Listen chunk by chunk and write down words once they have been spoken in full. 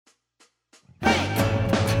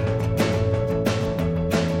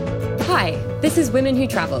Hi, this is Women Who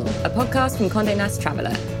Travel, a podcast from Condé Nast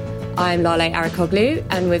Traveller. I'm Lale Arakoglu,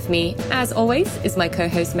 and with me, as always, is my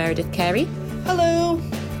co-host Meredith Carey. Hello.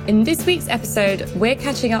 In this week's episode, we're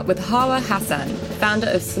catching up with Hawa Hassan, founder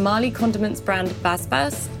of Somali condiments brand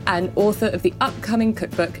Basbas and author of the upcoming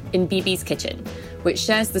cookbook In Bibi's Kitchen, which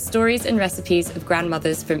shares the stories and recipes of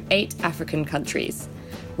grandmothers from 8 African countries.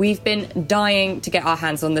 We've been dying to get our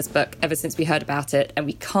hands on this book ever since we heard about it, and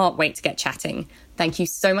we can't wait to get chatting. Thank you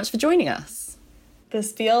so much for joining us.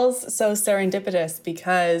 This feels so serendipitous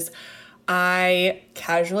because I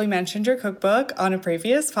casually mentioned your cookbook on a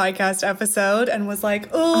previous podcast episode and was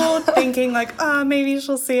like, thinking like, maybe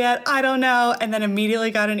she'll see it. I don't know. And then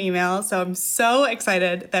immediately got an email. So I'm so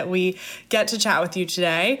excited that we get to chat with you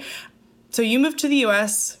today. So you moved to the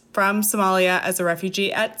U.S. from Somalia as a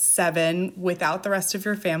refugee at 7 without the rest of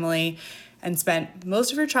your family and spent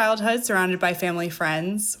most of your childhood surrounded by family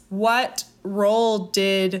friends. What role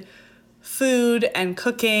did food and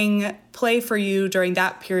cooking play for you during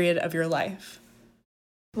that period of your life?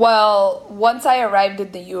 Well, once I arrived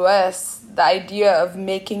in the U.S., the idea of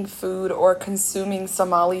making food or consuming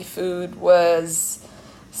Somali food was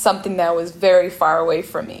something that was very far away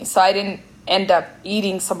from me. So I didn't end up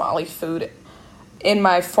eating Somali food in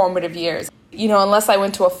my formative years. Unless I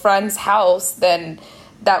went to a friend's house, then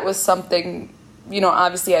that was something,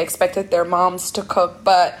 obviously I expected their moms to cook,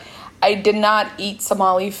 but I did not eat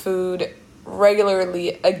Somali food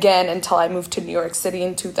regularly again until I moved to New York City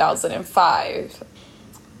in 2005.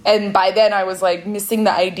 And by then I was like missing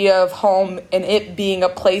the idea of home and it being a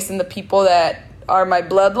place and the people that are my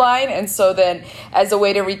bloodline. And so then as a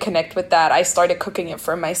way to reconnect with that, I started cooking it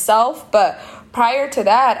for myself. But prior to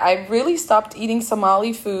that, I really stopped eating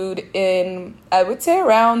Somali food in, I would say,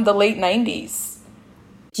 around the late 90s.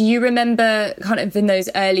 Do you remember kind of in those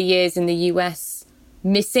early years in the US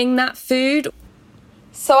missing that food?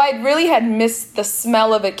 So I really had missed the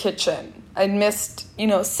smell of a kitchen. I'd missed,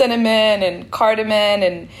 cinnamon and cardamom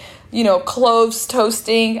and, cloves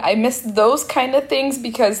toasting. I missed those kind of things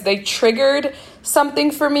because they triggered something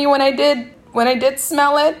for me when I did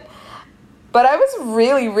smell it. But I was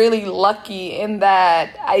really, really lucky in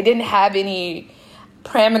that I didn't have any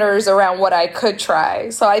parameters around what I could try.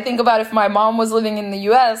 So I think about if my mom was living in the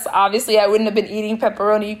US, obviously I wouldn't have been eating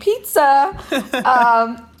pepperoni pizza.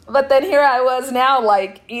 But then here I was now,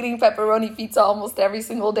 like, eating pepperoni pizza almost every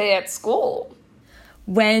single day at school.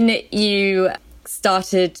 When you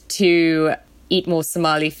started to eat more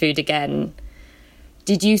Somali food again,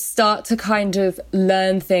 did you start to kind of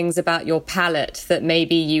learn things about your palate that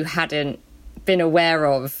maybe you hadn't been aware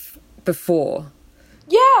of before?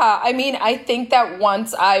 Yeah, I think that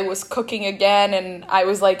once I was cooking again and I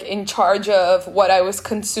was like in charge of what I was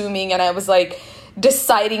consuming and I was like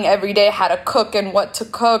deciding every day how to cook and what to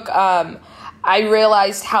cook, I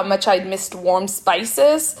realized how much I'd missed warm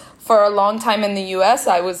spices. For a long time in the US,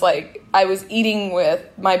 I was eating with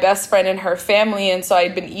my best friend and her family, and so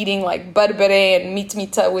I'd been eating like barbere and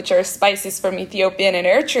mitmita, which are spices from Ethiopia and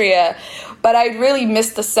Eritrea, but I really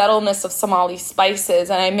missed the subtleness of Somali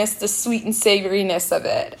spices, and I missed the sweet and savoriness of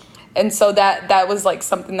it. And so that was like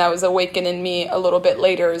something that was awakened in me a little bit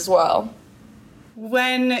later as well.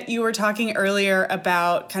 When you were talking earlier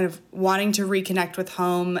about kind of wanting to reconnect with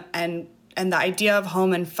home and the idea of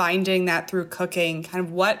home and finding that through cooking, kind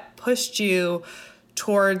of what pushed you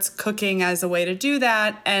towards cooking as a way to do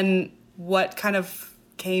that and what kind of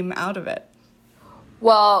came out of it?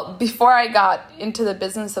 Well, before I got into the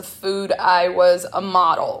business of food, I was a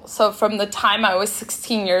model. So from the time I was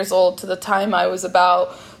 16 years old to the time I was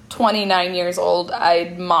about 29 years old,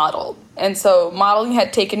 I'd modeled. And so modeling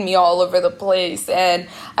had taken me all over the place. And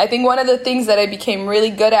I think one of the things that I became really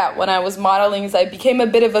good at when I was modeling is I became a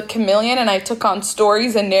bit of a chameleon and I took on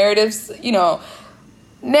stories and narratives,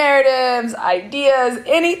 ideas,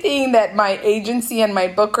 anything that my agency and my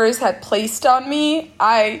bookers had placed on me,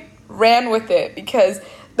 I ran with it, because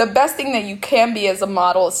the best thing that you can be as a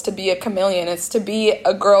model is to be a chameleon. It's to be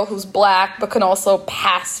a girl who's Black but can also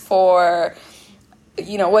pass for,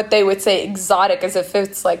 what they would say exotic, as if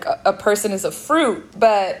it's like a person is a fruit.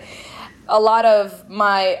 But a lot of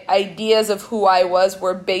my ideas of who I was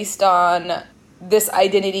were based on this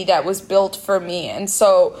identity that was built for me. And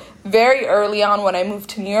so very early on when I moved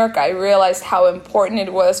to New York, I realized how important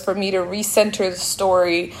it was for me to recenter the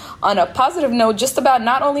story on a positive note, just about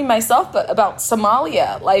not only myself, but about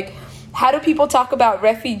Somalia. Like, how do people talk about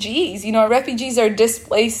refugees? Refugees are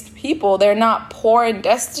displaced people. They're not poor and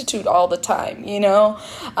destitute all the time,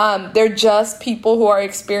 They're just people who are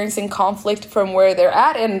experiencing conflict from where they're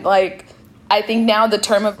at. And I think now the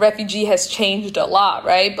term of refugee has changed a lot,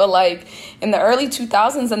 right? But in the early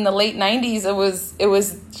 2000s and the late 90s, it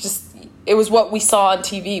was just it was what we saw on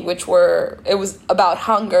TV, it was about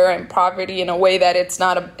hunger and poverty in a way that it's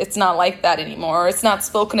not like that anymore. It's not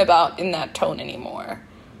spoken about in that tone anymore.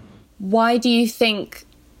 Why do you think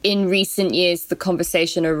in recent years the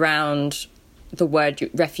conversation around the word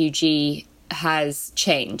refugee has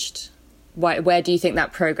changed? Where do you think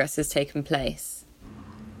that progress has taken place?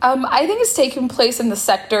 I think it's taken place in the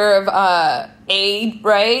sector of aid,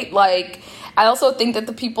 right? Like, I also think that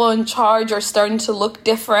the people in charge are starting to look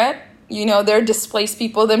different. You know, they're displaced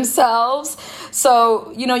people themselves.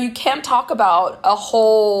 So, you know, you can't talk about a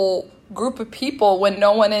whole group of people when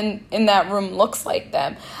no one in that room looks like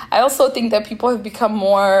them. I also think that people have become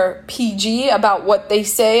more PG about what they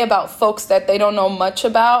say about folks that they don't know much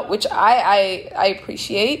about, which I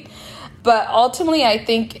appreciate. But ultimately, I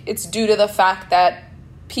think it's due to the fact that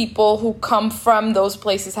people who come from those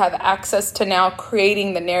places have access to now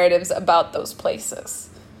creating the narratives about those places.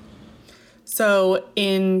 So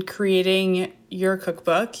in creating your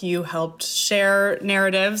cookbook, you helped share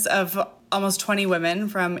narratives of almost 20 women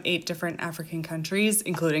from 8 different African countries,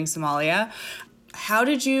 including Somalia. How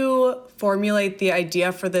did you formulate the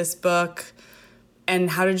idea for this book, and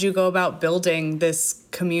how did you go about building this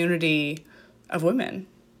community of women?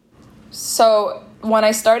 So when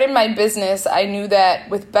I started my business, I knew that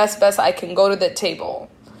with Best I can go to the table.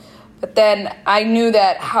 But then I knew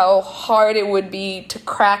that how hard it would be to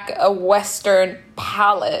crack a Western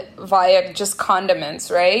palate via just condiments,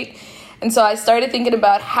 right? And so I started thinking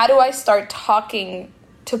about, how do I start talking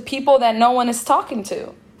to people that no one is talking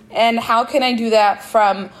to? And how can I do that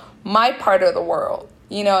from my part of the world?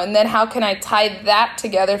 You know, and then how can I tie that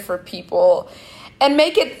together for people and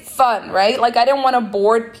make it fun, right? Like, I didn't want to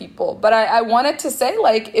bored people, but I wanted to say,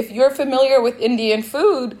 like, if you're familiar with Indian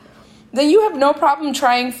food, then you have no problem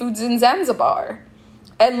trying foods in Zanzibar.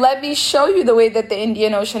 And let me show you the way that the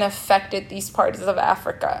Indian Ocean affected these parts of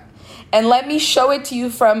Africa. And let me show it to you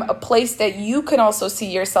from a place that you can also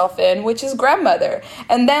see yourself in, which is grandmother.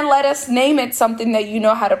 And then let us name it something that you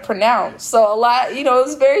know how to pronounce. So a lot, you know, it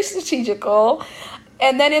was very strategical.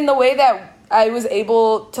 And then in the way that I was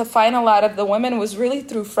able to find a lot of the women was really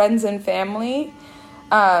through friends and family.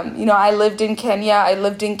 You know, I lived in Kenya, I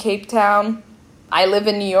lived in Cape Town. I live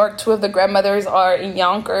in New York. 2 of the grandmothers are in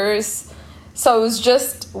Yonkers. So it was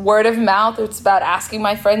just word of mouth. It's about asking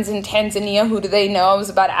my friends in Tanzania, who do they know? It was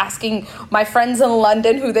about asking my friends in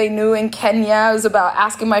London who they knew in Kenya. It was about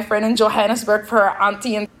asking my friend in Johannesburg for her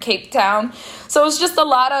auntie in Cape Town. So it was just a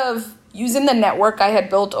lot of using the network I had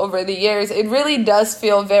built over the years. It really does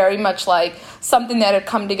feel very much like something that had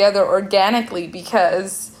come together organically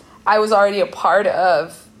because I was already a part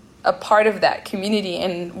of that community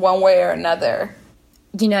in one way or another.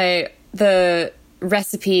 You know, the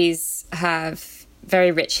recipes have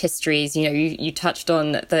very rich histories. You know, you touched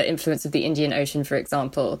on the influence of the Indian Ocean, for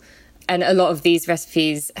example, and a lot of these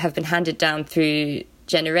recipes have been handed down through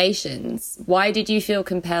generations. Why did you feel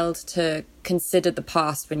compelled to consider the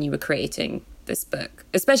past when you were creating this book?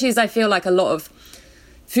 Especially as I feel like a lot of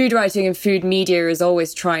food writing and food media is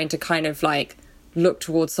always trying to kind of like look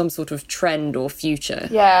towards some sort of trend or future.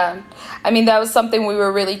 Yeah. I mean, that was something we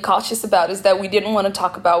were really cautious about, is that we didn't want to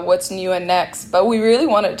talk about what's new and next, but we really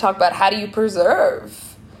wanted to talk about, how do you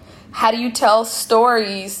preserve? How do you tell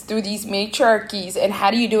stories through these matriarchies, and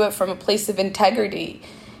how do you do it from a place of integrity?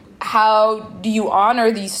 How do you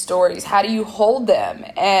honor these stories? How do you hold them?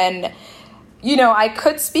 And, you know, I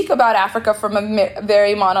could speak about Africa from a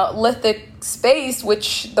very monolithic space,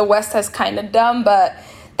 which the West has kind of done, but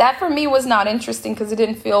that for me was not interesting because it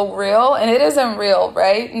didn't feel real, and it isn't real,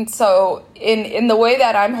 right? And so in the way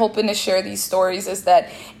that I'm hoping to share these stories is that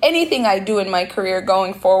anything I do in my career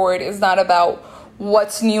going forward is not about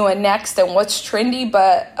what's new and next and what's trendy,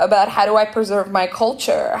 but about how do I preserve my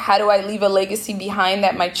culture? How do I leave a legacy behind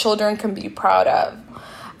that my children can be proud of?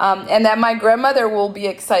 And that my grandmother will be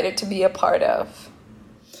excited to be a part of.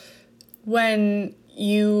 When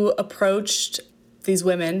you approached these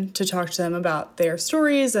women to talk to them about their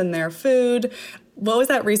stories and their food, what was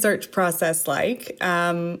that research process like?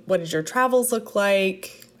 What did your travels look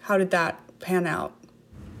like? How did that pan out?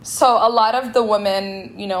 So a lot of the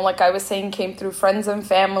women, you know, like I was saying, came through friends and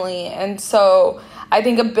family. And so I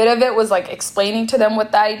think a bit of it was like explaining to them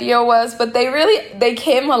what the idea was, but they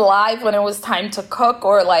came alive when it was time to cook,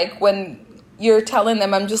 or like when you're telling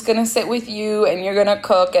them, I'm just going to sit with you and you're going to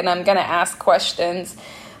cook and I'm going to ask questions.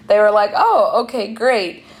 They were like, oh, okay,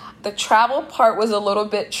 great. The travel part was a little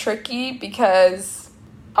bit tricky because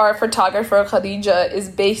our photographer, Khadija, is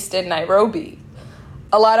based in Nairobi.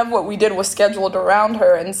 A lot of what we did was scheduled around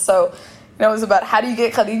her. And so, you know, it was about, how do you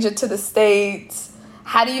get Khadija to the States?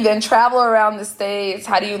 How do you then travel around the States?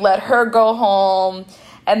 How do you let her go home?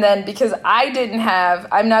 And then because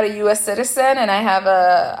I'm not a U.S. citizen, and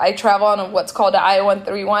I travel on what's called an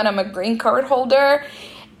I-131. I'm a green card holder.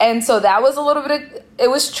 And so that was it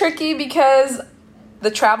was tricky because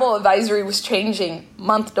the travel advisory was changing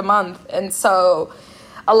month to month. And so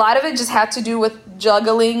a lot of it just had to do with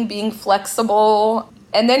juggling, being flexible,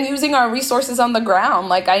 and then using our resources on the ground.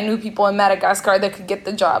 Like, I knew people in Madagascar that could get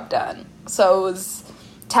the job done. So it was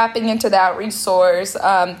tapping into that resource,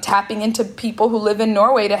 tapping into people who live in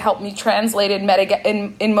Norway to help me translate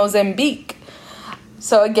in Mozambique.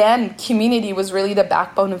 So again, community was really the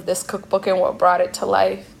backbone of this cookbook and what brought it to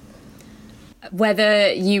life.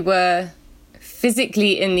 Whether you were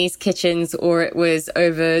physically in these kitchens or it was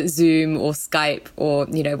over Zoom or Skype or,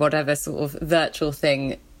 whatever sort of virtual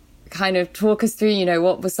thing, kind of talk us through,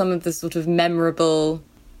 what were some of the sort of memorable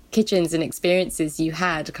kitchens and experiences you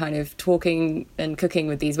had kind of talking and cooking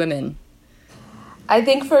with these women? I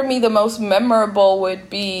think for me, the most memorable would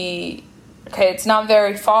be, it's not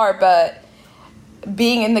very far, but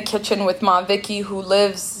being in the kitchen with Ma Vicky, who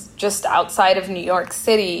lives just outside of New York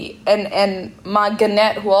City, and Ma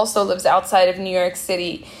Gannett, who also lives outside of New York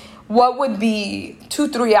City. What would be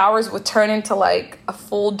 2-3 hours would turn into like a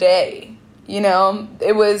full day.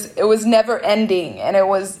 It was never ending, and it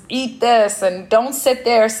was eat this and don't sit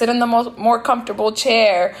there, sit in the more comfortable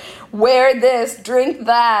chair, wear this, drink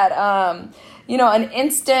that, an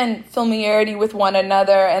instant familiarity with one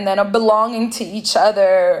another, and then a belonging to each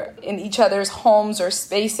other in each other's homes or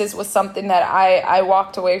spaces was something that I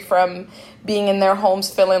walked away from being in their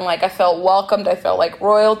homes feeling like I felt welcomed. I felt like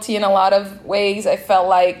royalty in a lot of ways. I felt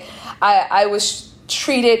like I was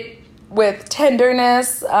treated with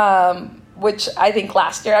tenderness, which I think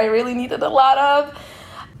last year I really needed a lot of.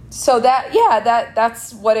 So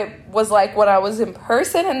that's what it was like when I was in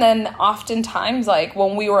person. And then oftentimes, like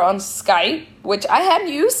when we were on Skype, which I hadn't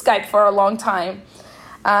used Skype for a long time,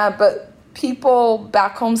 but people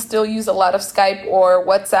back home still use a lot of Skype or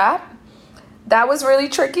WhatsApp. That was really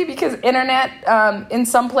tricky because internet in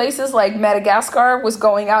some places like Madagascar was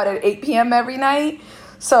going out at 8 p.m. every night.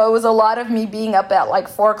 So it was a lot of me being up at like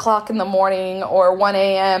 4 o'clock in the morning or 1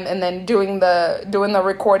 a.m. and then doing the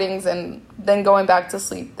recordings and then going back to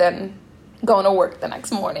sleep, then going to work the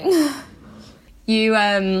next morning.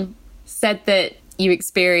 You said that you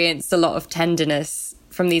experienced a lot of tenderness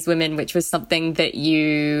from these women, which was something that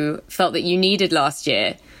you felt that you needed last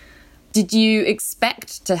year. Did you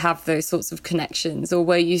expect to have those sorts of connections, or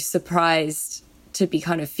were you surprised to be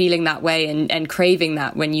kind of feeling that way and craving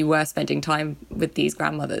that when you were spending time with these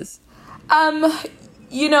grandmothers? I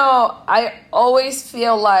always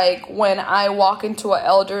feel like when I walk into an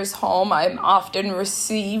elder's home, I'm often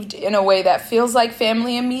received in a way that feels like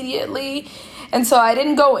family immediately. And so I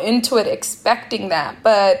didn't go into it expecting that,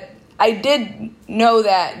 but I did know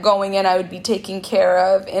that going in I would be taken care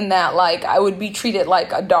of, in that like I would be treated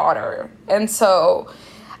like a daughter. And so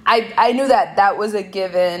I knew that was a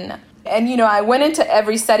given. And, I went into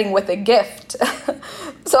every setting with a gift.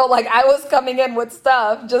 So, like, I was coming in with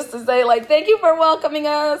stuff just to say, like, thank you for welcoming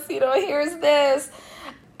us. Here's this.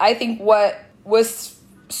 I think what was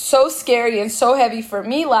so scary and so heavy for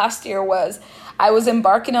me last year was I was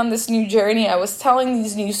embarking on this new journey. I was telling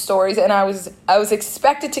these new stories, and I was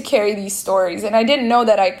expected to carry these stories. And I didn't know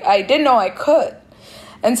that I didn't know I could.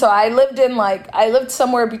 And so I lived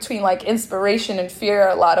somewhere between, like, inspiration and fear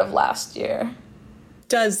a lot of last year.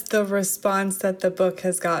 Does the response that the book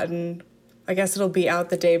has gotten, I guess it'll be out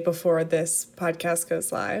the day before this podcast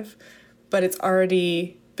goes live, but it's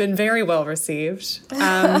already been very well received.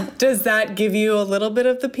 Does that give you a little bit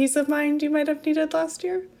of the peace of mind you might have needed last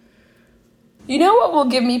year? You know what will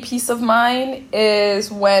give me peace of mind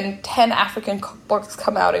is when 10 African cookbooks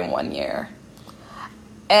come out in 1 year.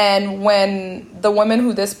 And when the women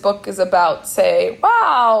who this book is about say,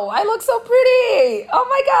 wow, I look so pretty. Oh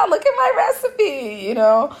my God, look at my recipe,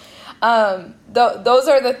 those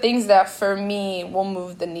are the things that for me will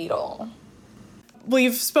move the needle. Well,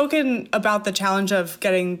 you've spoken about the challenge of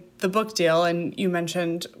getting the book deal, and you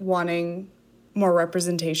mentioned wanting more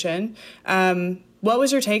representation. What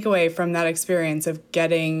was your takeaway from that experience of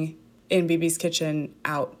getting In Bibi's Kitchen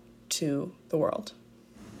out to the world?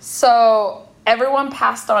 So everyone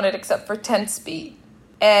passed on it except for 10 Speed.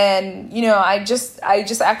 And, I just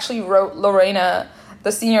actually wrote Lorena,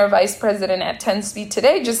 the senior vice president at 10 Speed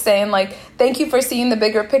today, just saying, like, thank you for seeing the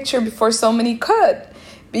bigger picture before so many could.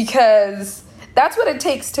 Because that's what it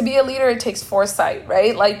takes to be a leader. It takes foresight,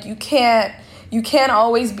 right? Like, you can't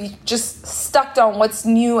always be just stuck on what's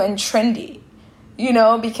new and trendy,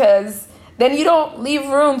 because then you don't leave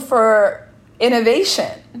room for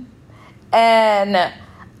innovation. And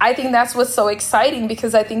I think that's what's so exciting,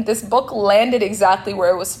 because I think this book landed exactly where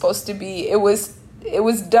it was supposed to be. It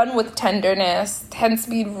was done with tenderness. Ten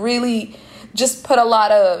Speed really just put a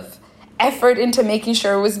lot of effort into making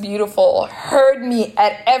sure it was beautiful, heard me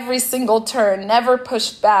at every single turn, never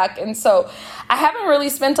pushed back. And so I haven't really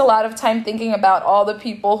spent a lot of time thinking about all the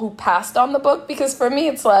people who passed on the book, because for me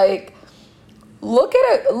it's like, look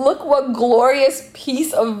at it, look what glorious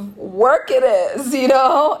piece of work it is, you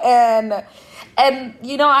know? And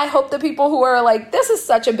you know, I hope the people who are like, this is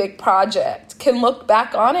such a big project, can look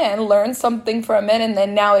back on it and learn something from it, and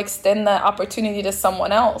then now extend the opportunity to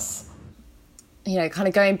someone else. You know, kind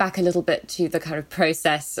of going back a little bit to the kind of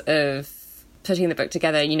process of putting the book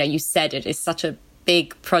together, you know, you said it is such a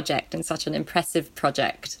big project and such an impressive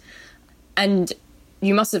project. And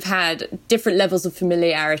you must have had different levels of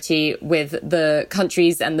familiarity with the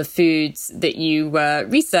countries and the foods that you were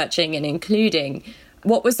researching and including.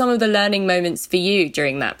 What were some of the learning moments for you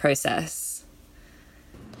during that process?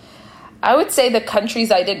 I would say the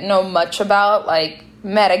countries I didn't know much about, like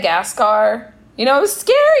Madagascar, you know, it was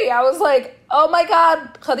scary. I was like, oh my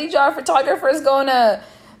God, Khadija, our photographer, is going to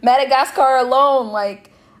Madagascar alone.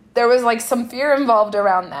 Like, there was like some fear involved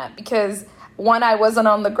around that, because one, I wasn't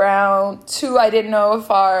on the ground. Two, I didn't know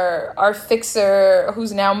if our fixer,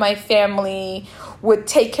 who's now my family, would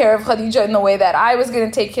take care of Khadija in the way that I was going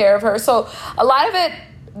to take care of her. So a lot of it,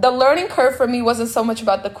 the learning curve for me wasn't so much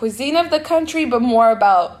about the cuisine of the country, but more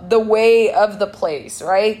about the way of the place,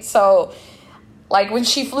 right? So like when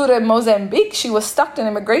she flew to Mozambique, she was stuck in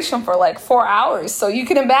immigration for like 4 hours. So you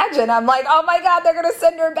can imagine, I'm like, oh my God, they're going to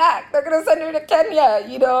send her back. They're going to send her to Kenya.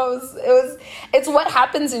 You know, it's what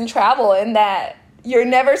happens in travel, in that you're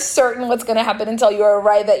never certain what's going to happen until you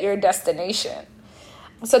arrive at your destination.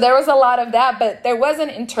 So there was a lot of that, but there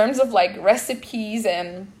wasn't, in terms of like recipes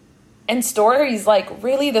and stories, like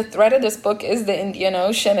really the thread of this book is the Indian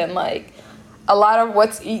Ocean, and like a lot of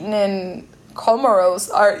what's eaten in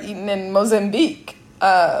Comoros are eaten in Mozambique,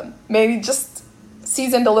 maybe just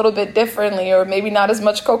seasoned a little bit differently, or maybe not as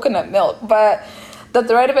much coconut milk, but the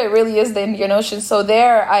thread of it really is the Indian Ocean. So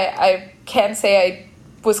there, I can't say I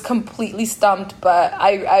was completely stumped, but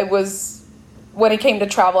I was, when it came to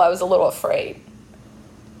travel, I was a little afraid.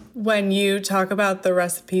 When you talk about the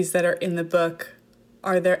recipes that are in the book,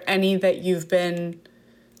 are there any that you've been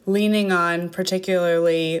leaning on,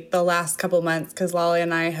 particularly the last couple months? Because Lolly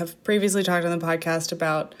and I have previously talked on the podcast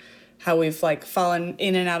about how we've like fallen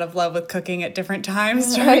in and out of love with cooking at different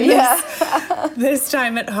times during this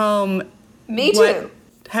time at home. Me too. What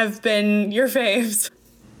have been your faves?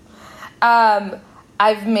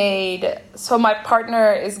 I've made, so my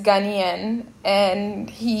partner is Ghanaian and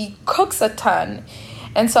he cooks a ton.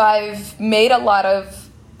 And so I've made a lot of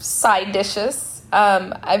side dishes.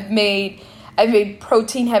 I've made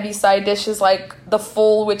protein heavy side dishes like the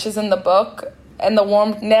fool, which is in the book. And the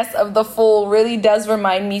warmness of the fool really does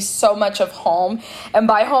remind me so much of home. And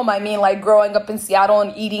by home, I mean like growing up in Seattle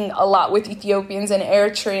and eating a lot with Ethiopians and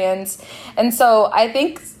Eritreans. And so I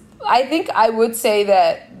think I would say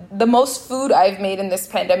that the most food I've made in this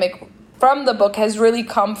pandemic from the book has really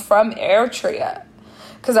come from Eritrea.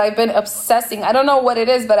 Because I've been obsessing. I don't know what it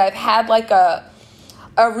is, but I've had like a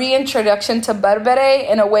reintroduction to berbere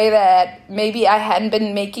in a way that maybe I hadn't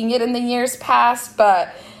been making it in the years past.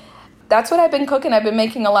 But that's what I've been cooking. I've been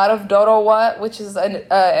making a lot of dorowat, which is an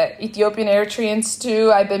Ethiopian Eritrean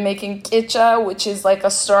stew. I've been making kicha, which is like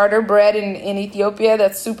a starter bread in Ethiopia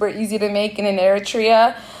that's super easy to make in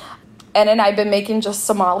Eritrea. And then I've been making just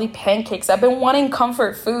Somali pancakes. I've been wanting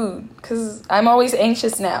comfort food because I'm always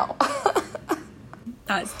anxious now.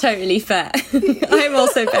 That's totally fair. I'm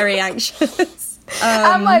also very anxious.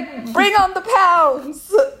 I'm like, bring on the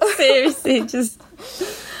pounds. Seriously, just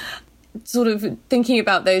sort of thinking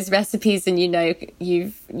about those recipes, and you know,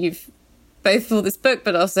 you've both for this book,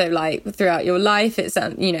 but also like throughout your life, it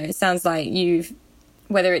sounds like you've,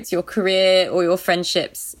 whether it's your career or your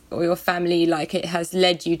friendships or your family, like it has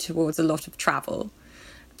led you towards a lot of travel.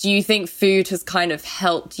 Do you think food has kind of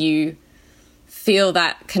helped you feel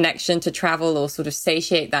that connection to travel, or sort of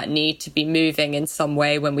satiate that need to be moving in some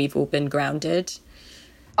way when we've all been grounded?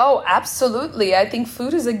 Oh, absolutely. I think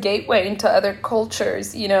food is a gateway into other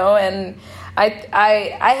cultures, you know, and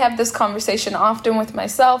I have this conversation often with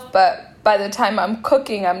myself, but by the time I'm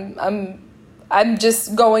cooking, I'm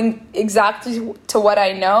just going exactly to what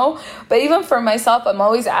I know. But even for myself, I'm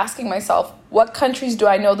always asking myself, what countries do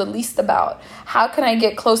I know the least about? How can I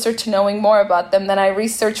get closer to knowing more about them? Then I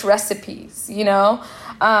research recipes, you know?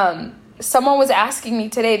 Someone was asking me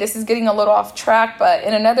today, this is getting a little off track, but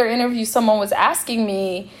in another interview, someone was asking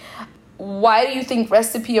me, why do you think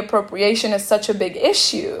recipe appropriation is such a big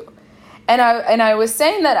issue? I was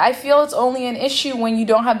saying that I feel it's only an issue when you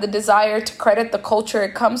don't have the desire to credit the culture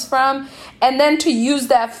it comes from, and then to use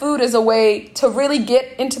that food as a way to really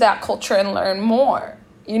get into that culture and learn more.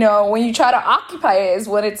 You know, when you try to occupy it is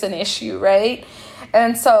when it's an issue, right?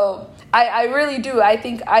 And so I really do. I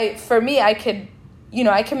think I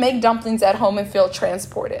can make dumplings at home and feel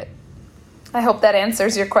transported. I hope that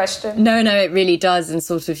answers your question. No, it really does. And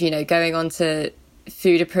sort of, going on to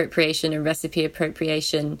food appropriation and recipe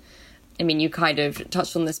appropriation, I mean, you kind of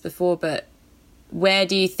touched on this before, but where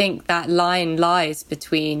do you think that line lies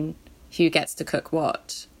between who gets to cook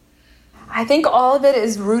what? I think all of it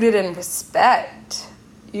is rooted in respect.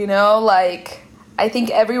 I think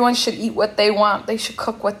everyone should eat what they want. They should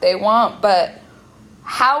cook what they want. But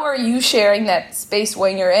how are you sharing that space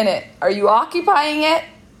when you're in it? Are you occupying it?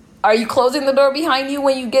 Are you closing the door behind you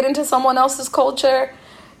when you get into someone else's culture?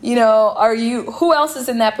 Who else is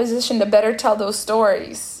in that position to better tell those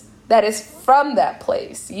stories that is from that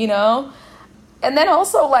place, And then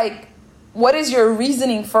also, what is your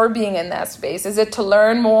reasoning for being in that space? Is it to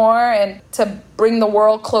learn more and to bring the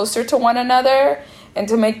world closer to one another and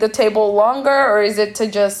to make the table longer? Or is it to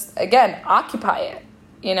just, again, occupy it,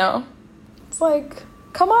 It's like,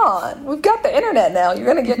 come on, we've got the internet now. You're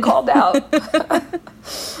going to get called out.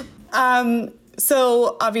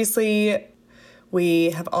 So obviously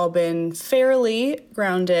we have all been fairly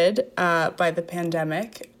grounded by the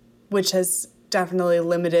pandemic, which has definitely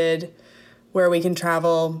limited where we can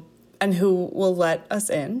travel and who will let us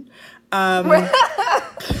in.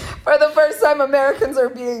 For the first time, Americans are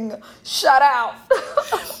being shut out.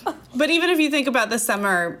 But even if you think about the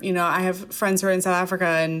summer, I have friends who are in South Africa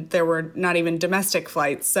and there were not even domestic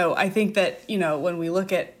flights. So I think that, when we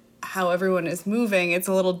look at how everyone is moving, it's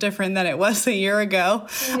a little different than it was a year ago.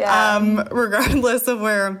 Yeah. Regardless of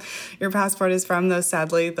where your passport is from, though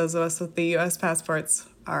sadly, those of us with the U.S. passports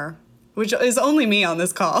are, which is only me on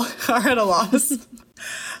this call, are at a loss.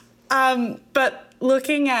 But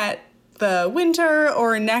looking at the winter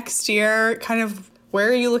or next year, kind of where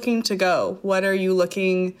are you looking to go? What are you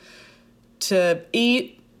looking to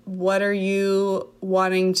eat? What are you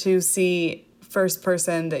wanting to see first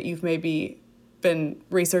person that you've maybe been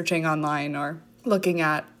researching online or looking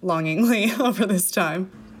at longingly over this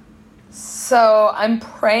time? So I'm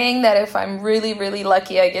praying that if I'm really, really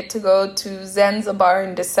lucky, I get to go to Zanzibar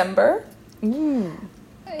in December. In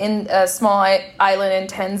a small island in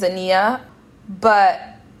Tanzania. But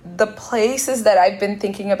the places that I've been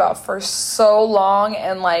thinking about for so long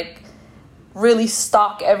and really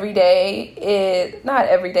stalk every day, not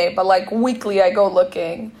every day, but weekly I go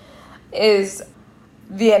looking, is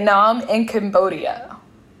Vietnam and Cambodia.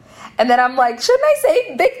 And then I'm shouldn't I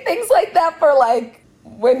say big things like that for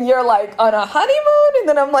when you're on a honeymoon? And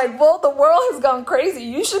then I'm well, the world has gone crazy.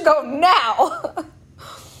 You should go now.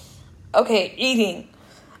 Okay, eating.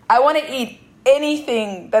 I want to eat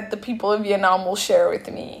anything that the people of Vietnam will share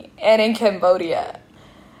with me, and in Cambodia.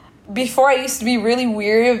 Before, I used to be really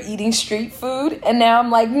weary of eating street food, and now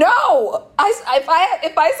I'm no!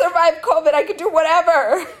 If I survive COVID, I could do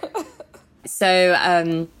whatever.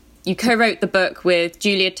 So you co-wrote the book with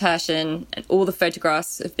Julia Turshen, and all the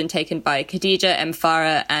photographs have been taken by Khadija M.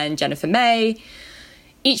 Farah and Jennifer May.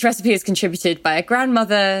 Each recipe is contributed by a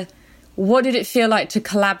grandmother. What did it feel like to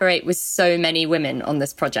collaborate with so many women on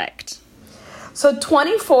this project? So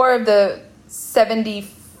 24 of the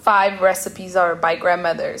 75 recipes are by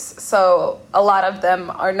grandmothers. So a lot of them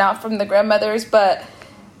are not from the grandmothers, but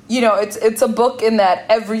it's a book in that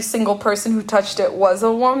every single person who touched it was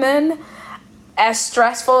a woman. As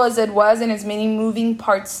stressful as it was and as many moving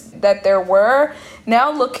parts that there were, now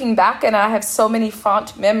looking back, and I have so many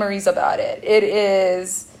fond memories about it.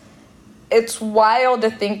 It's wild to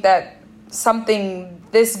think that something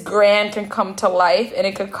this grand can come to life, and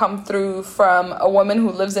it could come through from a woman who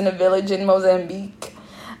lives in a village in Mozambique,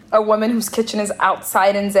 a woman whose kitchen is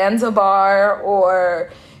outside in Zanzibar,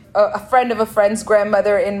 or a friend of a friend's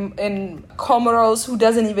grandmother in Comoros who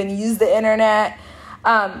doesn't even use the internet.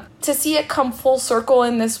 To see it come full circle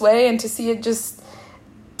in this way, and to see it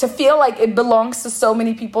to feel like it belongs to so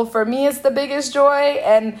many people, for me is the biggest joy.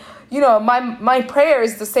 And my prayer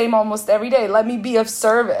is the same almost every day. Let me be of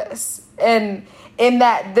service. And in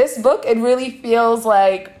this book, it really feels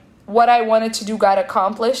like what I wanted to do got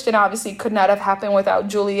accomplished, and obviously could not have happened without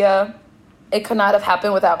Julia. It could not have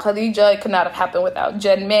happened without Khadija. It could not have happened without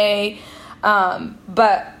Jen May.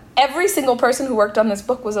 But every single person who worked on this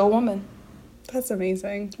book was a woman. That's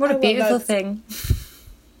amazing. What a beautiful thing.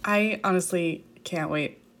 I honestly can't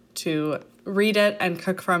wait to read it and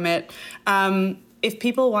cook from it. If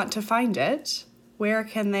people want to find it, where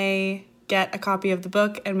can they get a copy of the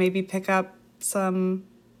book and maybe pick up some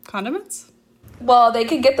condiments? Well, they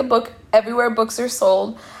can get the book everywhere books are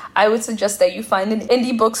sold. I would suggest that you find an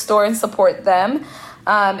indie bookstore and support them.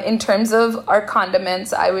 In terms of our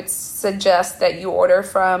condiments, I would suggest that you order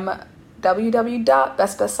from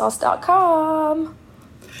www.bestbestsauce.com.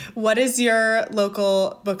 What is your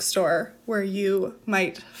local bookstore where you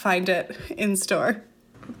might find it in store?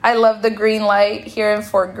 I love the Green Light here in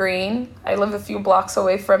Fort Greene. I live a few blocks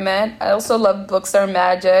away from it. I also love Books Are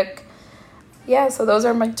Magic. Yeah, so those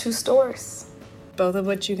are my 2 stores. Both of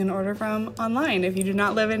which you can order from online if you do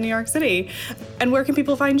not live in New York City. And where can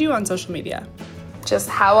people find you on social media? Just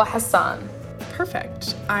Hawa Hassan.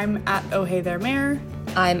 Perfect. I'm at Oh Hey There Mayor.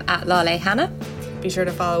 I'm at Lale Hannah. Be sure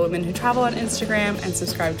to follow Women Who Travel on Instagram and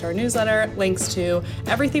subscribe to our newsletter. Links to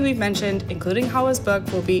everything we've mentioned, including Hawa's book,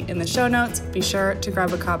 will be in the show notes. Be sure to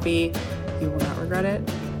grab a copy. You will not regret it.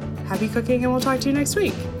 Happy cooking, and we'll talk to you next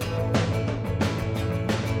week.